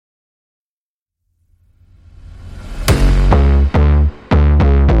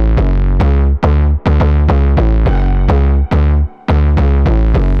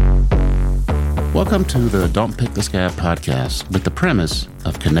Welcome to the Don't Pick the Scab podcast with the premise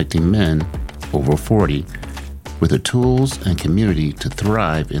of connecting men over 40 with the tools and community to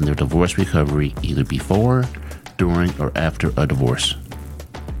thrive in their divorce recovery either before, during, or after a divorce.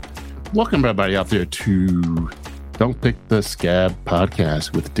 Welcome everybody out there to Don't Pick the Scab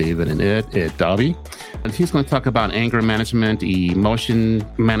podcast with David and Ed Daube. And he's going to talk about anger management, emotion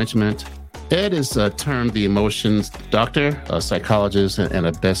management. Ed is termed the emotions doctor, a psychologist, and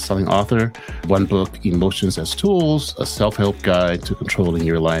a best-selling author. One book, Emotions as Tools, a self-help guide to controlling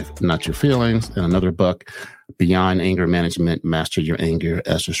your life, not your feelings. And another book, Beyond Anger Management, Master Your Anger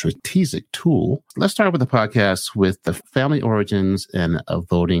as a Strategic Tool. Let's start with the podcast with the family origins and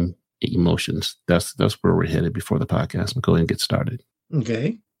voting emotions. That's where we're headed before the podcast. We'll go ahead and get started.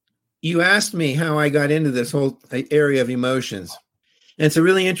 Okay. You asked me how I got into this whole area of emotions. And it's a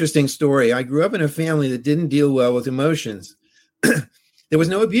really interesting story. I grew up in a family that didn't deal well with emotions. There was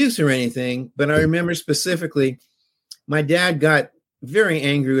no abuse or anything, but I remember specifically my dad got very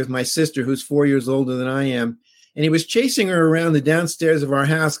angry with my sister, who's 4 years older than I am, and he was chasing her around the downstairs of our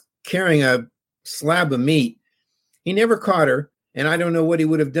house carrying a slab of meat. He never caught her, and I don't know what he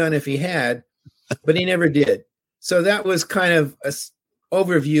would have done if he had, but he never did. So that was kind of an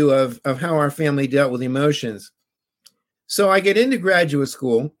overview of how our family dealt with emotions. So I get into graduate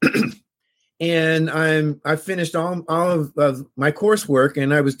school and I finished all of my coursework,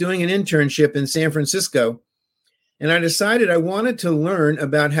 and I was doing an internship in San Francisco. And I decided I wanted to learn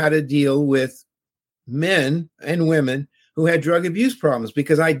about how to deal with men and women who had drug abuse problems,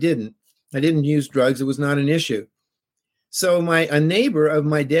 because I didn't use drugs. It was not an issue. So a neighbor of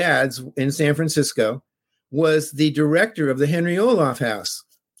my dad's in San Francisco was the director of the Henry Olaf House,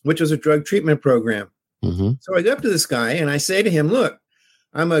 which was a drug treatment program. Mm-hmm. So I go up to this guy and I say to him, look,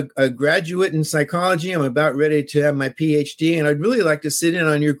 I'm a graduate in psychology. I'm about ready to have my Ph.D. and I'd really like to sit in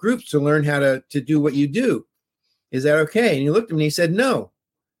on your groups to learn how to do what you do. Is that okay? And he looked at me and he said, no.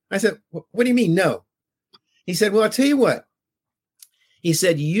 I said, what do you mean, no? He said, well, I'll tell you what. He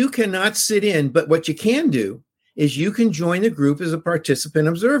said, you cannot sit in, but what you can do is you can join the group as a participant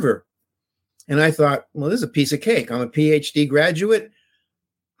observer. And I thought, well, this is a piece of cake. I'm a Ph.D. graduate,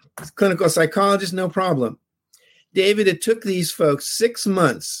 clinical psychologist, no problem. David, it took these folks 6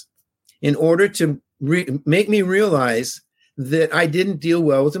 months in order to make me realize that I didn't deal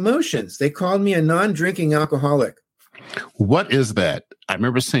well with emotions. They called me a non-drinking alcoholic. What is that? I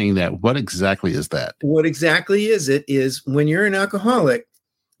remember saying that. What exactly is that? What exactly is it is when you're an alcoholic,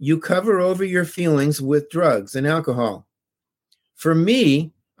 you cover over your feelings with drugs and alcohol. For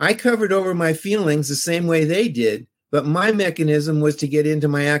me, I covered over my feelings the same way they did, but my mechanism was to get into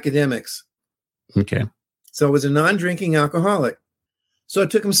my academics. Okay. So I was a non-drinking alcoholic. So it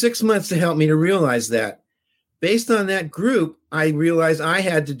took them 6 months to help me to realize that. Based on that group, I realized I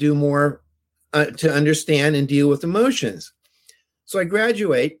had to do more to understand and deal with emotions. So I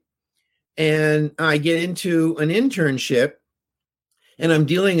graduate and I get into an internship, and I'm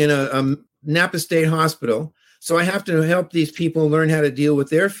dealing in a Napa State Hospital. So I have to help these people learn how to deal with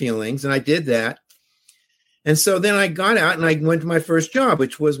their feelings. And I did that. And so then I got out and I went to my first job,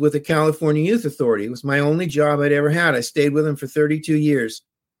 which was with the California Youth Authority. It was my only job I'd ever had. I stayed with them for 32 years.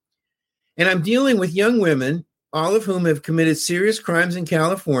 And I'm dealing with young women, all of whom have committed serious crimes in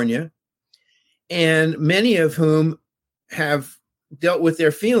California, and many of whom have dealt with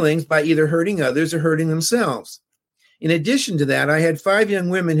their feelings by either hurting others or hurting themselves. In addition to that, I had 5 young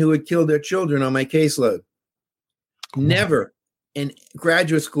women who had killed their children on my caseload. Never in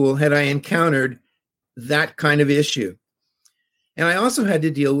graduate school had I encountered that kind of issue. And I also had to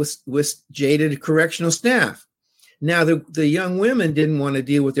deal with jaded correctional staff. Now, the young women didn't want to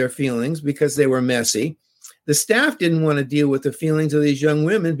deal with their feelings because they were messy. The staff didn't want to deal with the feelings of these young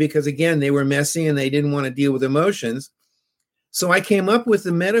women because, again, they were messy and they didn't want to deal with emotions. So I came up with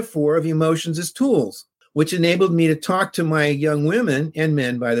the metaphor of emotions as tools, which enabled me to talk to my young women, and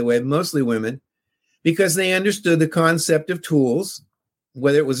men, by the way, mostly women, because they understood the concept of tools,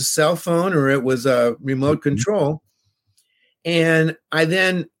 whether it was a cell phone or it was a remote control. And I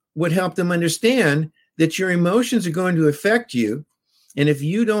then would help them understand that your emotions are going to affect you. And if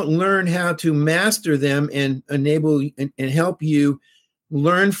you don't learn how to master them and enable and help you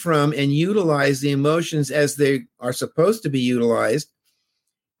learn from and utilize the emotions as they are supposed to be utilized,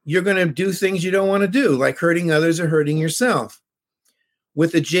 you're going to do things you don't want to do, like hurting others or hurting yourself.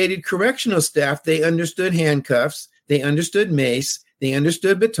 With the jaded correctional staff, they understood handcuffs, they understood mace, they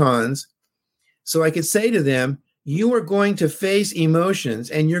understood batons. So I could say to them, you are going to face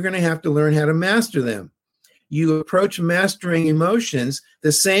emotions and you're going to have to learn how to master them. You approach mastering emotions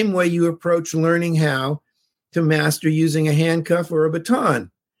the same way you approach learning how to master using a handcuff or a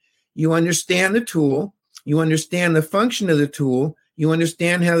baton. You understand the tool, you understand the function of the tool, you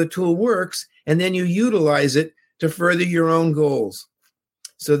understand how the tool works, and then you utilize it to further your own goals.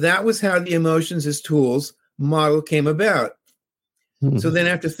 So that was how the emotions as tools model came about. So then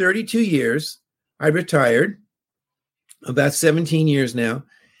after 32 years, I retired, about 17 years now.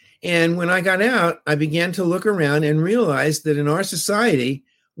 And when I got out, I began to look around and realize that in our society,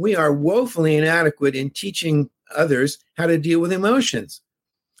 we are woefully inadequate in teaching others how to deal with emotions.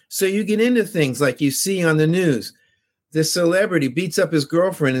 So you get into things like you see on the news. The celebrity beats up his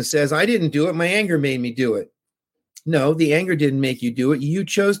girlfriend and says, I didn't do it. My anger made me do it. No, the anger didn't make you do it. You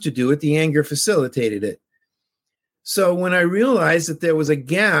chose to do it. The anger facilitated it. So when I realized that there was a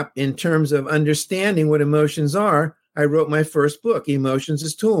gap in terms of understanding what emotions are, I wrote my first book, Emotions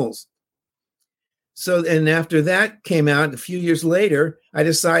as Tools. So, and after that came out a few years later, I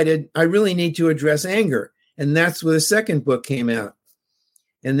decided I really need to address anger. And that's where the second book came out.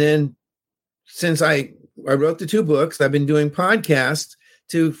 And then since I wrote the two books, I've been doing podcasts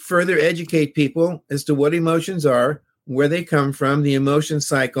to further educate people as to what emotions are, where they come from, the emotion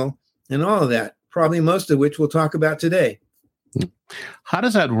cycle, and all of that, probably most of which we'll talk about today. How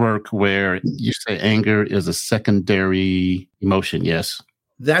does that work where you say anger is a secondary emotion? Yes.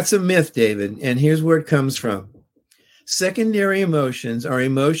 That's a myth, David, and here's where it comes from. Secondary emotions are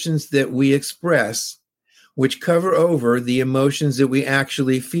emotions that we express, which cover over the emotions that we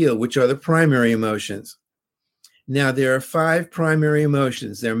actually feel, which are the primary emotions. Now, there are 5 primary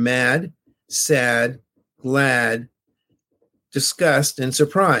emotions. They're mad, sad, glad, disgust, and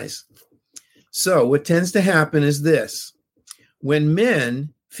surprise. So what tends to happen is this. When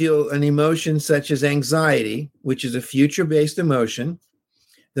men feel an emotion such as anxiety, which is a future-based emotion,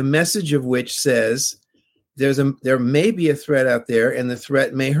 the message of which says there may be a threat out there and the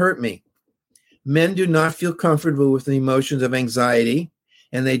threat may hurt me. Men do not feel comfortable with the emotions of anxiety,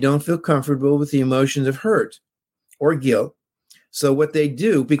 and they don't feel comfortable with the emotions of hurt or guilt. So what they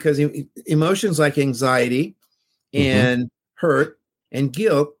do, because emotions like anxiety and hurt and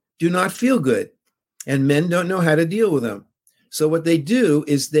guilt do not feel good, and men don't know how to deal with them. So what they do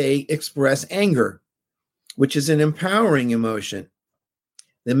is they express anger, which is an empowering emotion.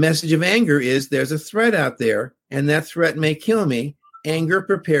 The message of anger is there's a threat out there, and that threat may kill me. Anger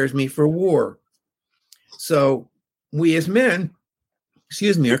prepares me for war. So we as men,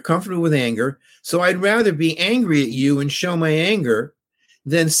 are comfortable with anger. So I'd rather be angry at you and show my anger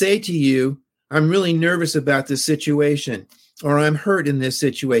than say to you, I'm really nervous about this situation, or I'm hurt in this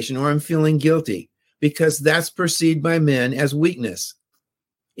situation, or I'm feeling guilty, because that's perceived by men as weakness.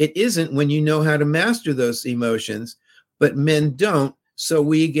 It isn't when you know how to master those emotions, but men don't, so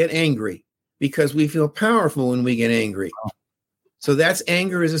we get angry because we feel powerful when we get angry. So that's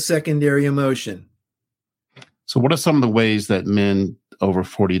anger as a secondary emotion. So what are some of the ways that men over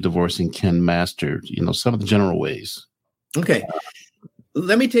 40 divorcing can master, some of the general ways? Okay.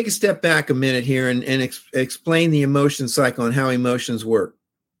 Let me take a step back a minute here and explain the emotion cycle and how emotions work.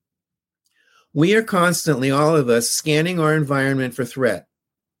 We are constantly, all of us, scanning our environment for threat.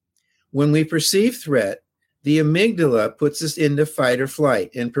 When we perceive threat, the amygdala puts us into fight or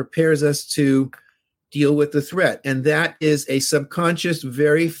flight and prepares us to deal with the threat. And that is a subconscious,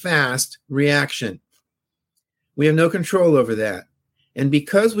 very fast reaction. We have no control over that. And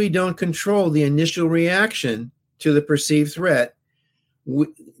because we don't control the initial reaction to the perceived threat,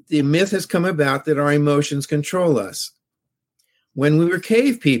 the myth has come about that our emotions control us. When we were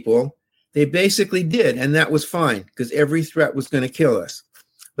cave people, they basically did, and that was fine because every threat was going to kill us.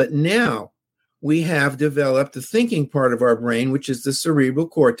 But now we have developed the thinking part of our brain, which is the cerebral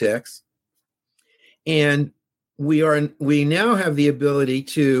cortex, and we now have the ability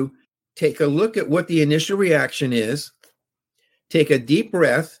to take a look at what the initial reaction is, take a deep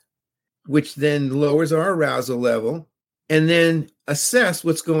breath, which then lowers our arousal level, and then assess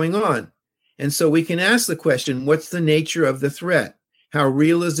what's going on. And so we can ask the question, what's the nature of the threat? How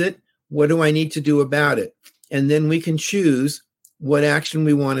real is it? What do I need to do about it? And then we can choose what action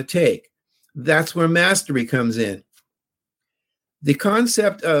we want to take. That's where mastery comes in. The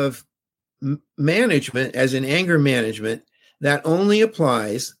concept of management, as in anger management, that only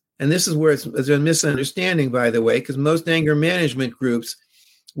applies, and this is where it's a misunderstanding, by the way, because most anger management groups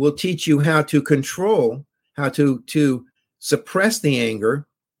will teach you how to control, how to suppress the anger,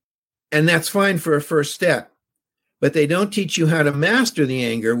 and that's fine for a first step. But they don't teach you how to master the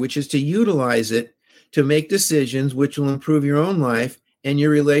anger, which is to utilize it to make decisions which will improve your own life and your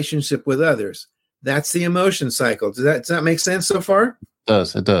relationship with others. That's the emotion cycle. Does that make sense so far?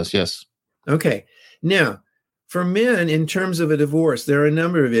 It does, yes. Okay. Now, for men, in terms of a divorce, there are a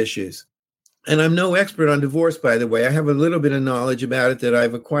number of issues. And I'm no expert on divorce, by the way. I have a little bit of knowledge about it that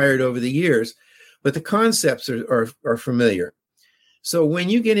I've acquired over the years, but the concepts are familiar. So when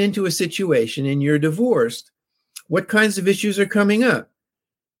you get into a situation and you're divorced, what kinds of issues are coming up?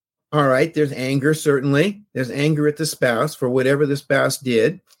 All right, there's anger, certainly. There's anger at the spouse for whatever the spouse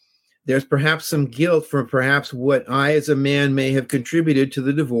did. There's perhaps some guilt for perhaps what I as a man may have contributed to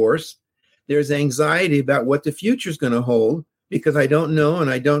the divorce. There's anxiety about what the future is going to hold because I don't know and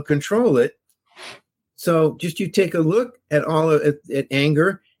I don't control it. So just you take a look at at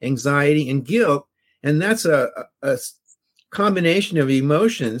anger, anxiety, and guilt, and that's a combination of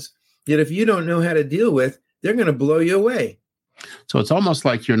emotions that if you don't know how to deal with, they're going to blow you away. So it's almost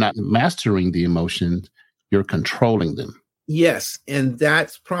like you're not mastering the emotions, you're controlling them. Yes, and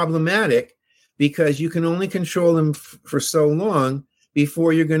that's problematic because you can only control them for so long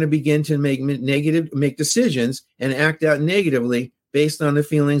before you're going to begin to make decisions and act out negatively based on the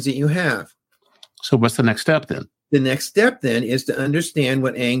feelings that you have. So what's the next step then? The next step then is to understand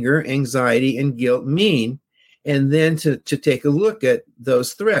what anger, anxiety, and guilt mean, and then to take a look at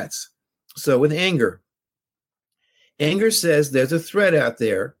those threats. So with anger says there's a threat out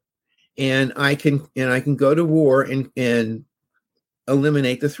there, and I can go to war and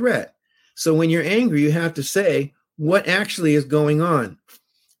eliminate the threat. So when you're angry, you have to say, what actually is going on?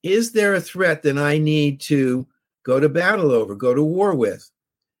 Is there a threat that I need to go to battle over, go to war with?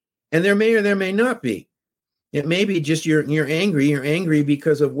 And there may or there may not be. It may be just you're angry. You're angry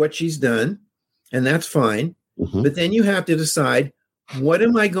because of what she's done, and that's fine. Mm-hmm. But then you have to decide, what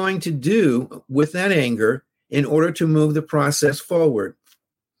am I going to do with that anger in order to move the process forward?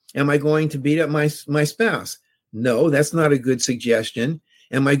 Am I going to beat up my spouse? No, that's not a good suggestion.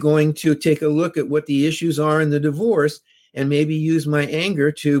 Am I going to take a look at what the issues are in the divorce and maybe use my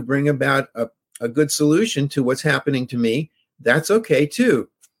anger to bring about a good solution to what's happening to me? That's okay too.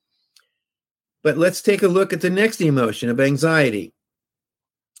 But let's take a look at the next emotion of anxiety.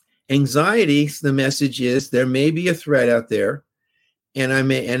 Anxiety, the message is there may be a threat out there, and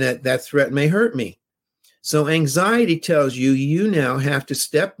that threat may hurt me. So anxiety tells you, you now have to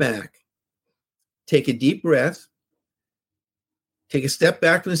step back, take a deep breath, take a step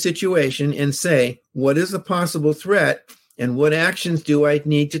back from the situation and say, what is the possible threat and what actions do I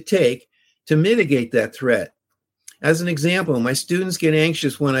need to take to mitigate that threat? As an example, my students get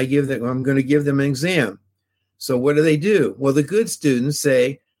anxious when I'm going to give them an exam. So what do? Well, the good students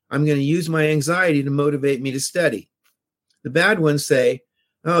say, I'm going to use my anxiety to motivate me to study. The bad ones say,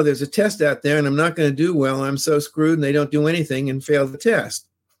 oh, there's a test out there and I'm not going to do well. I'm so screwed, and they don't do anything and fail the test.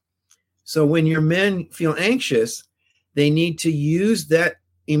 So when your men feel anxious, they need to use that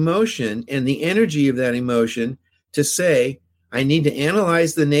emotion and the energy of that emotion to say, I need to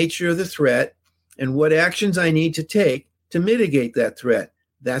analyze the nature of the threat and what actions I need to take to mitigate that threat.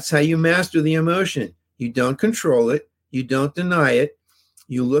 That's how you master the emotion. You don't control it. You don't deny it.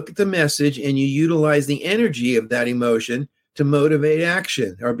 You look at the message and you utilize the energy of that emotion to motivate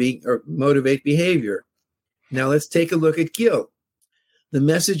action or motivate behavior. Now let's take a look at guilt. The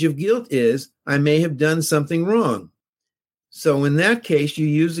message of guilt is, I may have done something wrong. So in that case, you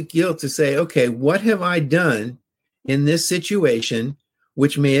use the guilt to say, okay, what have I done in this situation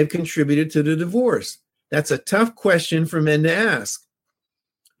which may have contributed to the divorce? That's a tough question for men to ask.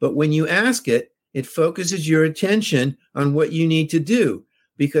 But when you ask it, it focuses your attention on what you need to do,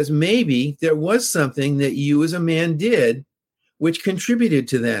 because maybe there was something that you as a man did which contributed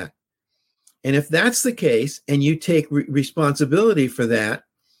to that. And if that's the case, and you take responsibility for that,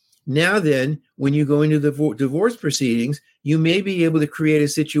 now then, when you go into the divorce proceedings, you may be able to create a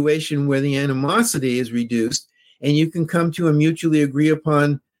situation where the animosity is reduced and you can come to a mutually agree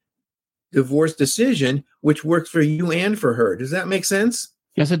upon divorce decision, which works for you and for her. Does that make sense?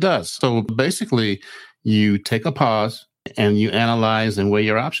 Yes, it does. So basically, you take a pause and you analyze and weigh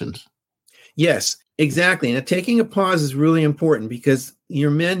your options. Yes, exactly. Now, taking a pause is really important because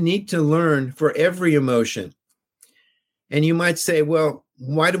your men need to learn for every emotion. And you might say, well,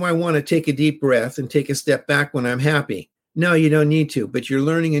 why do I want to take a deep breath and take a step back when I'm happy? No, you don't need to, but you're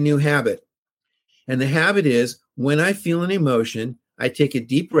learning a new habit. And the habit is, when I feel an emotion, I take a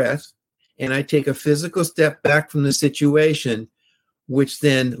deep breath and I take a physical step back from the situation, which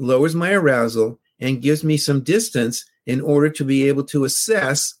then lowers my arousal and gives me some distance in order to be able to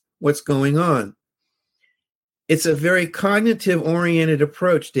assess what's going on. It's a very cognitive-oriented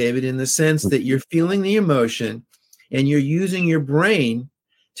approach, David, in the sense that you're feeling the emotion and you're using your brain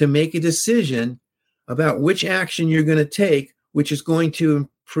to make a decision about which action you're going to take, which is going to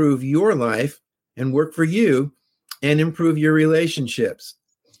improve your life and work for you and improve your relationships.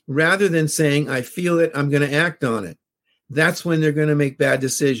 Rather than saying, I feel it, I'm going to act on it. That's when they're going to make bad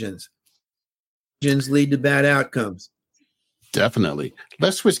decisions. lead to bad outcomes. Definitely.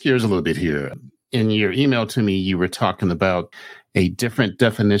 Let's switch gears a little bit here. In your email to me, you were talking about a different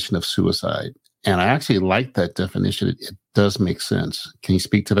definition of suicide. And I actually like that definition. It does make sense. Can you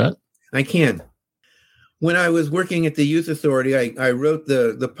speak to that? I can. When I was working at the Youth Authority, I wrote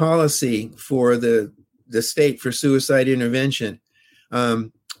the policy for the state for suicide intervention.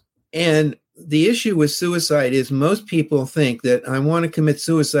 And the issue with suicide is most people think that I want to commit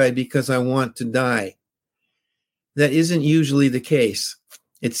suicide because I want to die. That isn't usually the case.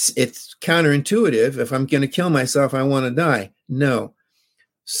 It's counterintuitive. If I'm going to kill myself, I want to die. No.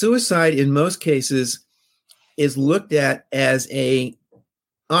 Suicide in most cases is looked at as an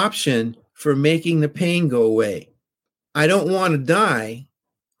option for making the pain go away. I don't want to die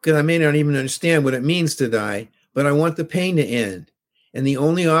because I may not even understand what it means to die, but I want the pain to end. And the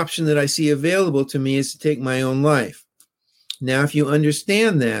only option that I see available to me is to take my own life. Now, if you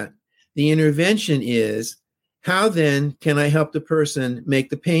understand that, the intervention is, how then can I help the person make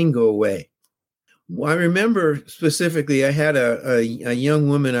the pain go away? Well, I remember specifically, I had a young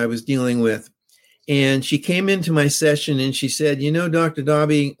woman I was dealing with, and she came into my session and she said, Dr.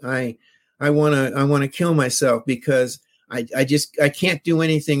 Daube, I want to kill myself because I can't do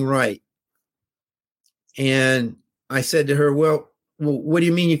anything right. And I said to her, well, what do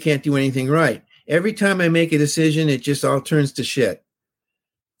you mean you can't do anything right? Every time I make a decision, it just all turns to shit.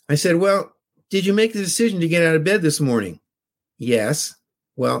 I said, well, did you make the decision to get out of bed this morning? Yes.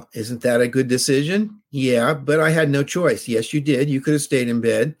 Well, isn't that a good decision? Yeah, but I had no choice. Yes, you did. You could have stayed in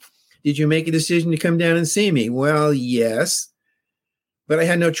bed. Did you make a decision to come down and see me? Well, yes. But I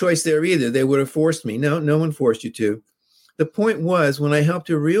had no choice there either. They would have forced me. No one forced you to. The point was, when I helped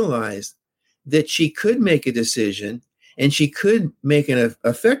her realize that she could make a decision and she could make an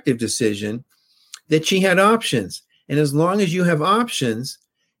effective decision, that she had options. And as long as you have options,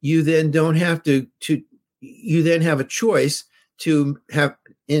 you then don't have you then have a choice to have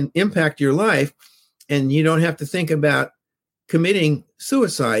impact your life, and you don't have to think about committing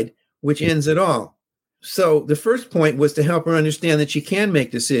suicide, which ends it all. So the first point was to help her understand that she can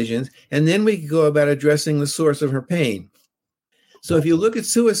make decisions, and then we could go about addressing the source of her pain. So if you look at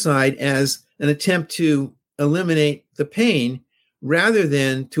suicide as an attempt to eliminate the pain rather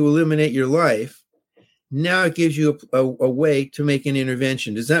than to eliminate your life, now it gives you a way to make an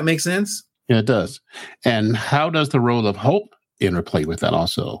intervention. Does that make sense? Yeah, it does. And how does the role of hope interplay with that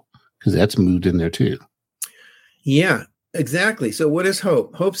also? Because that's moved in there too. Yeah, exactly. So what is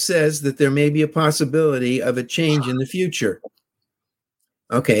hope? Hope says that there may be a possibility of a change in the future.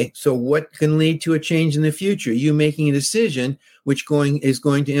 Okay, so what can lead to a change in the future? You making a decision which is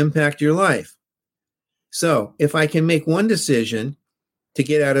going to impact your life. So if I can make one decision to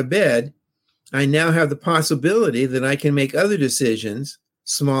get out of bed, I now have the possibility that I can make other decisions,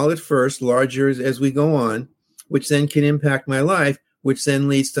 small at first, larger as we go on, which then can impact my life, which then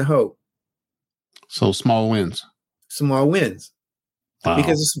leads to hope. So small wins. Small wins. Wow.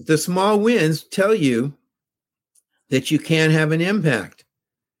 Because the small wins tell you that you can have an impact.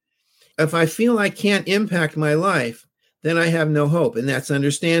 If I feel I can't impact my life, then I have no hope, and that's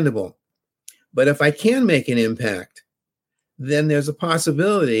understandable. But if I can make an impact, then there's a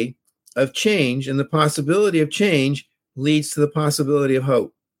possibility of change, and the possibility of change leads to the possibility of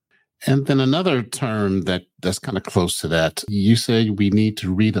hope. And then another term that's kind of close to that, you said we need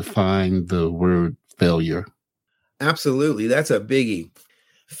to redefine the word failure. Absolutely. That's a biggie.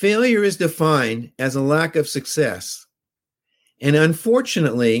 Failure is defined as a lack of success. And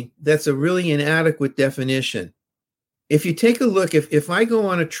unfortunately, that's a really inadequate definition. If you take a look, if I go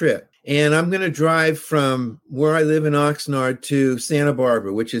on a trip and I'm going to drive from where I live in Oxnard to Santa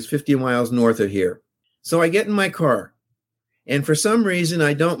Barbara, which is 50 miles north of here. So I get in my car, and for some reason,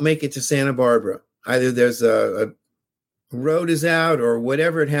 I don't make it to Santa Barbara. Either there's a road is out or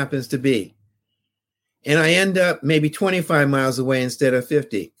whatever it happens to be. And I end up maybe 25 miles away instead of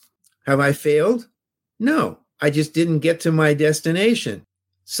 50. Have I failed? No, I just didn't get to my destination.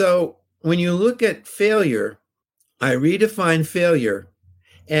 So when you look at failure, I redefine failure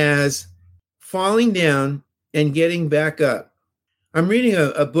as falling down and getting back up. I'm reading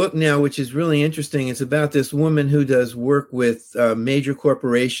a book now, which is really interesting. It's about this woman who does work with major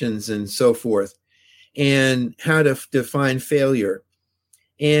corporations and so forth, and how to define failure.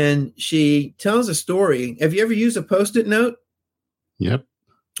 And she tells a story. Have you ever used a Post-it note? Yep.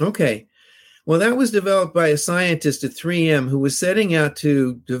 Okay. Well, that was developed by a scientist at 3M who was setting out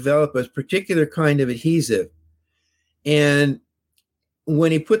to develop a particular kind of adhesive. And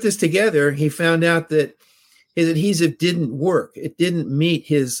when he put this together, he found out that his adhesive didn't work. It didn't meet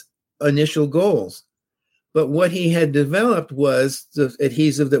his initial goals. But what he had developed was the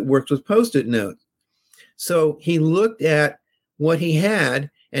adhesive that worked with Post-it notes. So he looked at what he had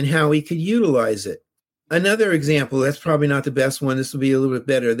and how he could utilize it. Another example, that's probably not the best one. This will be a little bit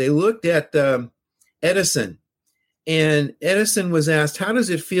better. They looked at Edison, and Edison was asked, how does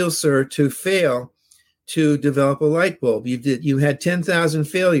it feel, sir, to fail to develop a light bulb? You had 10,000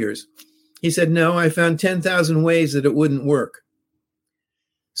 failures. He said, no, I found 10,000 ways that it wouldn't work.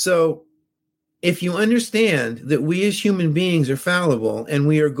 So if you understand that we as human beings are fallible and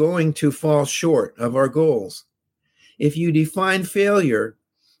we are going to fall short of our goals, if you define failure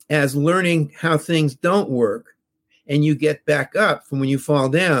as learning how things don't work and you get back up from when you fall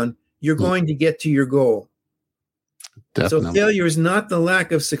down, you're going to get to your goal. Definitely. So failure is not the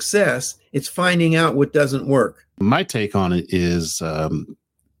lack of success. It's finding out what doesn't work. My take on it is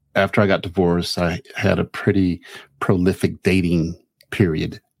after I got divorced, I had a pretty prolific dating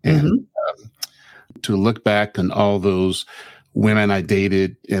period. And to look back on all those women I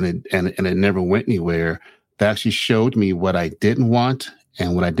dated and it never went anywhere, that actually showed me what I didn't want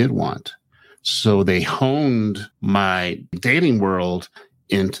and what I did want. So they honed my dating world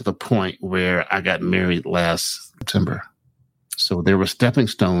into the point where I got married last September. So there were stepping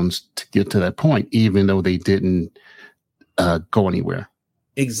stones to get to that point, even though they didn't go anywhere.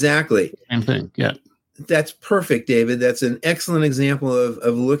 Exactly. Same thing. Yeah. That's perfect, David. That's an excellent example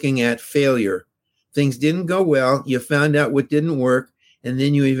of looking at failure. Things didn't go well. You found out what didn't work, and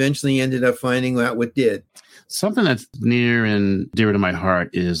then you eventually ended up finding out what did. Something that's near and dear to my heart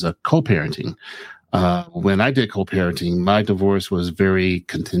is co-parenting. When I did co-parenting, my divorce was very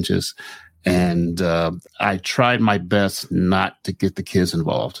contentious, and I tried my best not to get the kids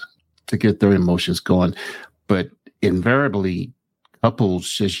involved, to get their emotions going. But invariably,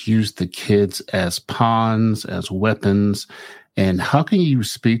 couples just use the kids as pawns, as weapons. And how can you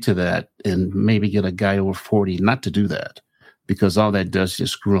speak to that and maybe get a guy over 40 not to do that? Because all that does is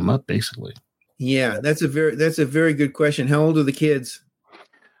just screw them up, basically. Yeah, that's a very good question. How old are the kids?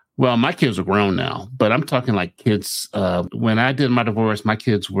 Well, my kids are grown now, but I'm talking like kids. When I did my divorce, my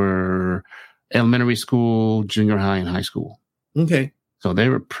kids were elementary school, junior high, and high school. Okay. So they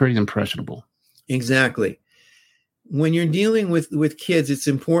were pretty impressionable. Exactly. When you're dealing with kids, it's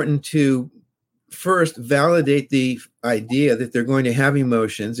important to first validate the idea that they're going to have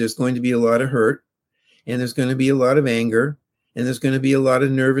emotions. There's going to be a lot of hurt, and there's going to be a lot of anger, and there's going to be a lot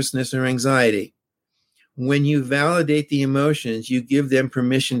of nervousness or anxiety. When you validate the emotions, you give them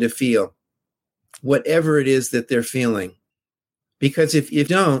permission to feel whatever it is that they're feeling. Because if you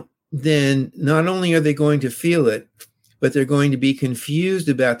don't, then not only are they going to feel it, but they're going to be confused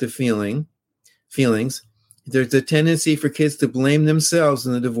about the feelings. There's a tendency for kids to blame themselves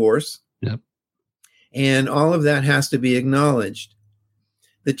in the divorce. Yep. And all of that has to be acknowledged.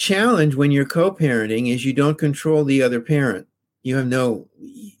 The challenge when you're co-parenting is you don't control the other parent. You have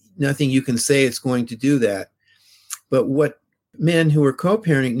nothing you can say it's going to do that. But what men who are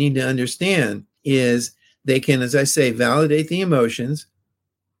co-parenting need to understand is they can, as I say, validate the emotions,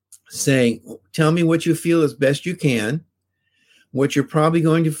 say, tell me what you feel as best you can. What you're probably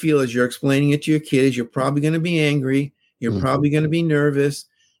going to feel as you're explaining it to your kids, you're probably going to be angry. You're probably going to be nervous.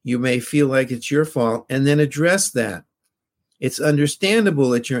 You may feel like it's your fault, and then address that. It's understandable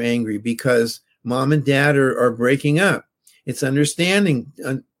that you're angry because mom and dad are breaking up. It's understandable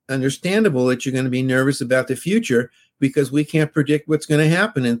that you're going to be nervous about the future because we can't predict what's going to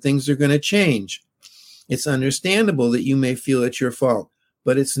happen and things are going to change. It's understandable that you may feel it's your fault,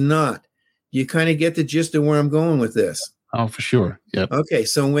 but it's not. You kind of get the gist of where I'm going with this. Oh, for sure. Yep. Okay,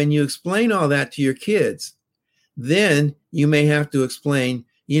 so when you explain all that to your kids, then you may have to explain,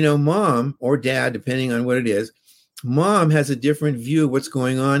 mom or dad, depending on what it is, mom has a different view of what's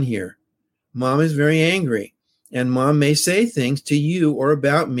going on here. Mom is very angry, and mom may say things to you or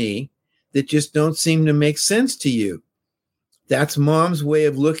about me that just don't seem to make sense to you. That's mom's way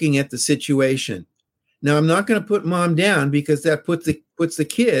of looking at the situation. Now, I'm not going to put mom down because that puts the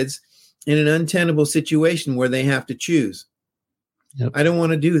kids in an untenable situation where they have to choose. Yep. I don't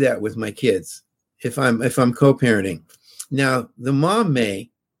want to do that with my kids if I'm co-parenting. Now, the mom may,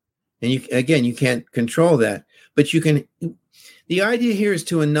 and you can't control that, but you can. The idea here is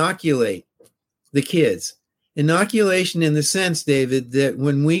to inoculate the kids. Inoculation in the sense, David, that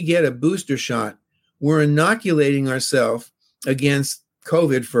when we get a booster shot, we're inoculating ourselves against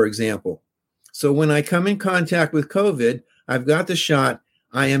COVID, for example. So when I come in contact with COVID, I've got the shot.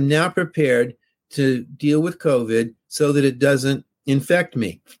 I am now prepared to deal with COVID so that it doesn't infect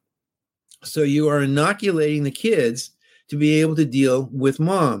me. So you are inoculating the kids to be able to deal with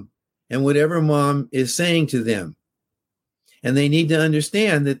mom and whatever mom is saying to them. And they need to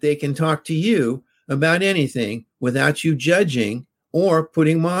understand that they can talk to you about anything without you judging or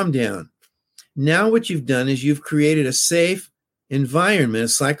putting mom down. Now what you've done is you've created a safe environment, a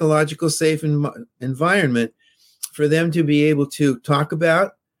psychological safe environment for them to be able to talk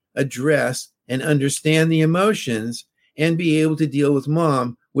about, address, and understand the emotions and be able to deal with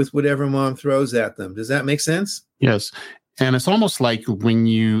mom with whatever mom throws at them. Does that make sense? Yes. And it's almost like when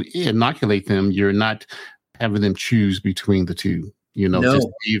you inoculate them, you're not having them choose between the two. No. Just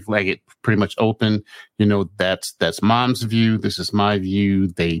leave like it pretty much open. That's mom's view. This is my view.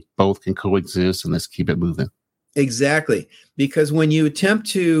 They both can coexist, and let's keep it moving. Exactly. Because when you attempt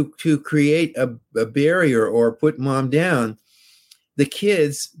to create a barrier or put mom down, the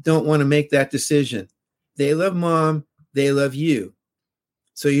kids don't want to make that decision. They love mom. They love you.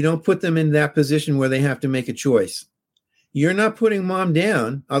 So you don't put them in that position where they have to make a choice. You're not putting mom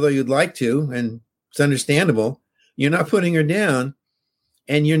down, although you'd like to, and it's understandable. You're not putting her down.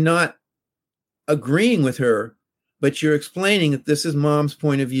 And you're not agreeing with her, but you're explaining that this is mom's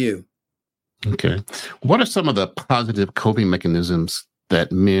point of view. Okay. What are some of the positive coping mechanisms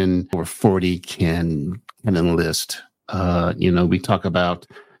that men over 40 can enlist? We talk about,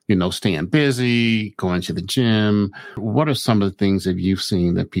 staying busy, going to the gym. What are some of the things that you've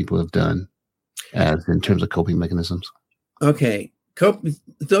seen that people have done as in terms of coping mechanisms? Okay.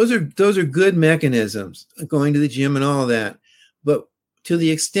 Those are good mechanisms, going to the gym and all that. But to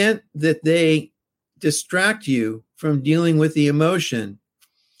the extent that they distract you from dealing with the emotion,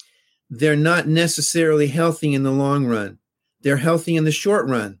 they're not necessarily healthy in the long run. They're healthy in the short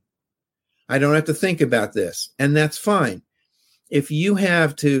run. I don't have to think about this, and that's fine. If you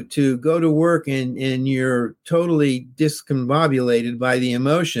have to go to work and you're totally discombobulated by the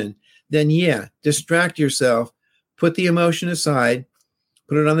emotion, then distract yourself, put the emotion aside,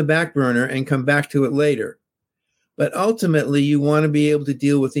 put it on the back burner, and come back to it later. But ultimately, you want to be able to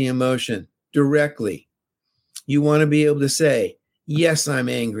deal with the emotion directly. You want to be able to say, yes, I'm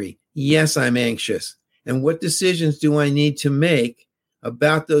angry. Yes, I'm anxious. And what decisions do I need to make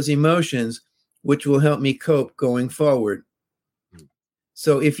about those emotions, which will help me cope going forward?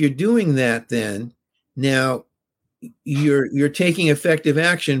 So if you're doing that, then now you're taking effective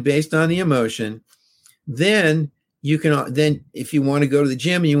action based on the emotion. Then if you want to go to the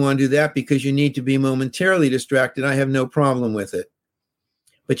gym and you want to do that because you need to be momentarily distracted, I have no problem with it.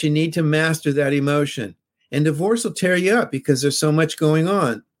 But you need to master that emotion. And divorce will tear you up because there's so much going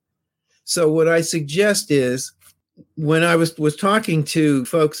on. So what I suggest is, when I was talking to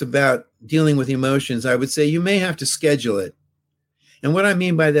folks about dealing with emotions, I would say you may have to schedule it. And what I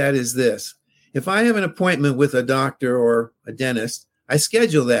mean by that is this. If I have an appointment with a doctor or a dentist, I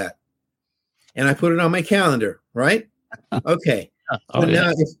schedule that. And I put it on my calendar, right? Okay.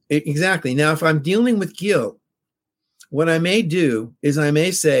 Exactly. Now, if I'm dealing with guilt, what I may do is I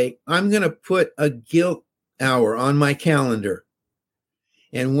may say, I'm going to put a guilt hour on my calendar.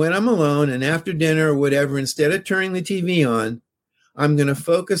 And when I'm alone and after dinner or whatever, instead of turning the TV on, I'm going to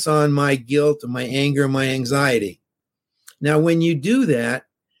focus on my guilt, my anger, my anxiety. Now, when you do that,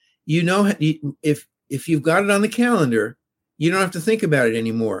 if you've got it on the calendar, you don't have to think about it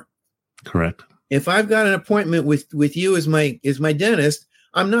anymore. Correct. If I've got an appointment with you as my dentist,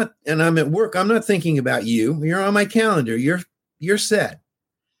 I'm at work, I'm not thinking about you. You're on my calendar. You're set.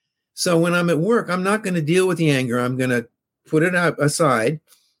 So when I'm at work, I'm not going to deal with the anger. I'm going to put it aside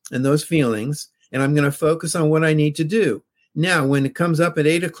and those feelings, and I'm going to focus on what I need to do. Now, when it comes up at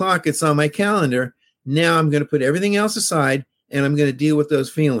 8:00, it's on my calendar. Now I'm going to put everything else aside and I'm going to deal with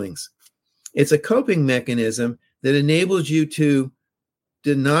those feelings. It's a coping mechanism that enables you to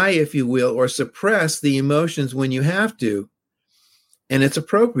deny, if you will, or suppress the emotions when you have to. And it's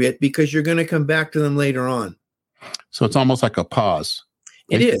appropriate because you're going to come back to them later on. So it's almost like a pause.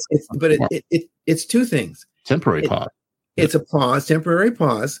 It is. It's two things. Temporary pause. It's a pause, temporary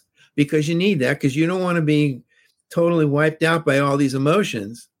pause, because you need that, because you don't want to be totally wiped out by all these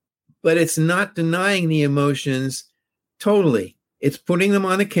emotions. But it's not denying the emotions totally. It's putting them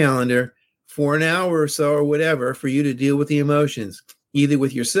on the calendar for an hour or so or whatever for you to deal with the emotions, either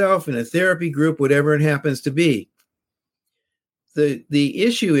with yourself in a therapy group, whatever it happens to be. The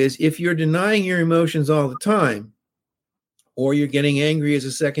issue is, if you're denying your emotions all the time, or you're getting angry as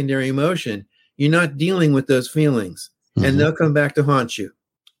a secondary emotion, you're not dealing with those feelings, and they'll come back to haunt you.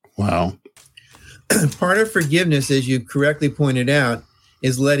 Wow. Part of forgiveness, as you correctly pointed out,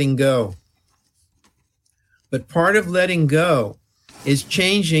 is letting go. But part of letting go is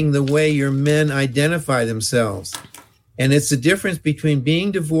changing the way your men identify themselves. And it's the difference between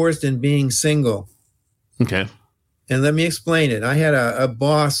being divorced and being single. Okay. And let me explain it. I had a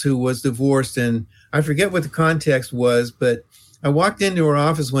boss who was divorced, and I forget what the context was, but I walked into her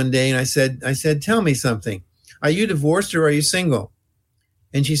office one day and I said, tell me something. Are you divorced or are you single?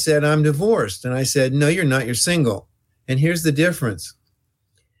 And she said, I'm divorced. And I said, no, you're not. You're single. And here's the difference.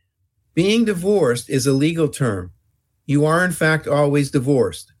 Being divorced is a legal term. You are, in fact, always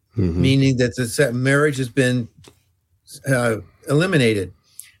divorced, meaning that the marriage has been eliminated.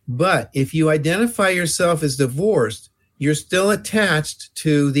 But if you identify yourself as divorced, you're still attached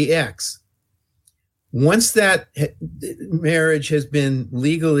to the ex. Once that marriage has been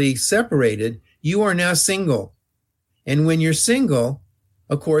legally separated, you are now single. And when you're single,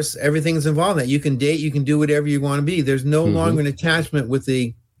 of course, everything's involved in that. You can date, you can do whatever you want to be. There's no longer an attachment with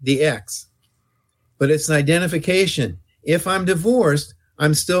the ex. But it's an identification. If I'm divorced,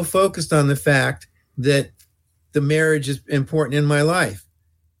 I'm still focused on the fact that the marriage is important in my life.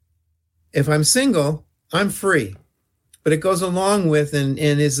 If I'm single, I'm free. But it goes along with and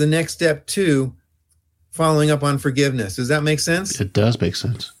is the next step to following up on forgiveness. Does that make sense? It does make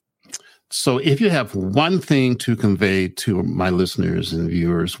sense. So if you have one thing to convey to my listeners and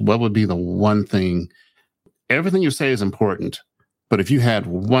viewers, what would be the one thing? Everything you say is important, but if you had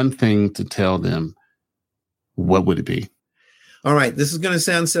one thing to tell them, what would it be? All right. This is going to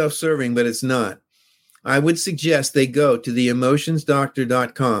sound self-serving, but it's not. I would suggest they go to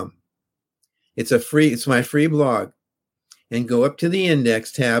theemotionsdoctor.com. It's my free blog. And go up to the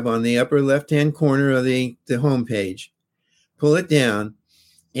index tab on the upper left-hand corner of the homepage. Pull it down,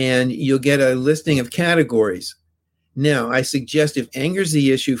 and you'll get a listing of categories. Now, I suggest if anger is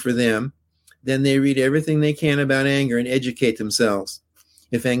the issue for them, then they read everything they can about anger and educate themselves.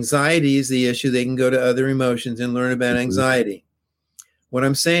 If anxiety is the issue, they can go to other emotions and learn about anxiety. What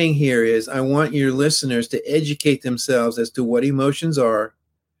I'm saying here is I want your listeners to educate themselves as to what emotions are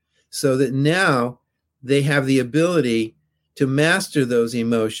so that now they have the ability to master those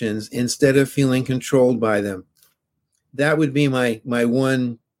emotions instead of feeling controlled by them. That would be my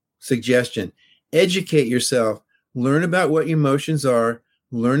one suggestion. Educate yourself. Learn about what your emotions are.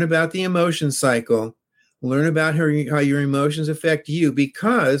 Learn about the emotion cycle. Learn about how your emotions affect you,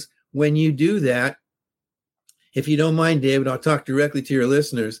 because when you do that, if you don't mind, David, I'll talk directly to your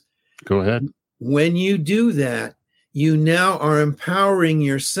listeners. Go ahead. When you do that, you now are empowering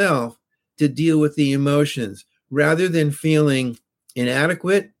yourself to deal with the emotions rather than feeling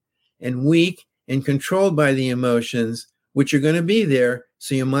inadequate and weak and controlled by the emotions, which are going to be there.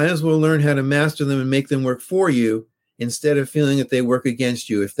 So you might as well learn how to master them and make them work for you instead of feeling that they work against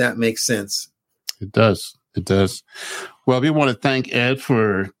you, if that makes sense. It does. It does. Well, we want to thank Ed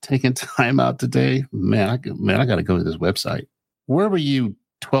for taking time out today. Man, I got to go to this website. Where were you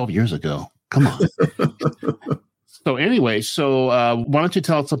 12 years ago? Come on. So anyway, why don't you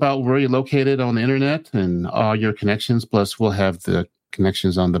tell us about where you're located on the internet and all your connections? Plus, we'll have the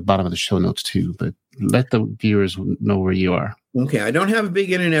connections on the bottom of the show notes too. But let the viewers know where you are. Okay. I don't have a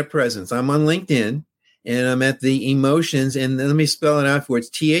big internet presence. I'm on LinkedIn, and I'm at the Emotions. And let me spell it out for you. It's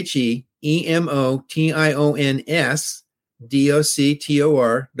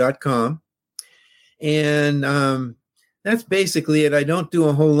TheEmotionsDoctor.com. And that's basically it. I don't do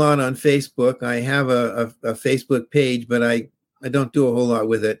a whole lot on Facebook. I have a Facebook page, but I don't do a whole lot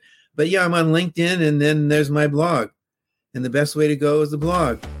with it. But yeah, I'm on LinkedIn, and then there's my blog. And the best way to go is the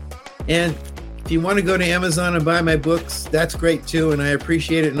blog. And if you want to go to Amazon and buy my books, that's great too. And I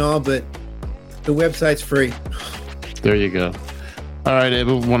appreciate it and all, but the website's free. There you go. All right, Ed,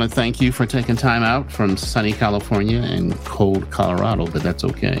 we want to thank you for taking time out from sunny California and cold Colorado, but that's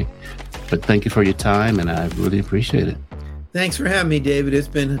okay. But thank you for your time, and I really appreciate it. Thanks for having me, David.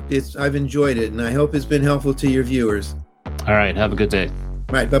 I've enjoyed it, and I hope it's been helpful to your viewers. All right, have a good day.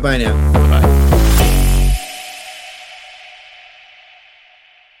 All right, bye-bye now. Bye.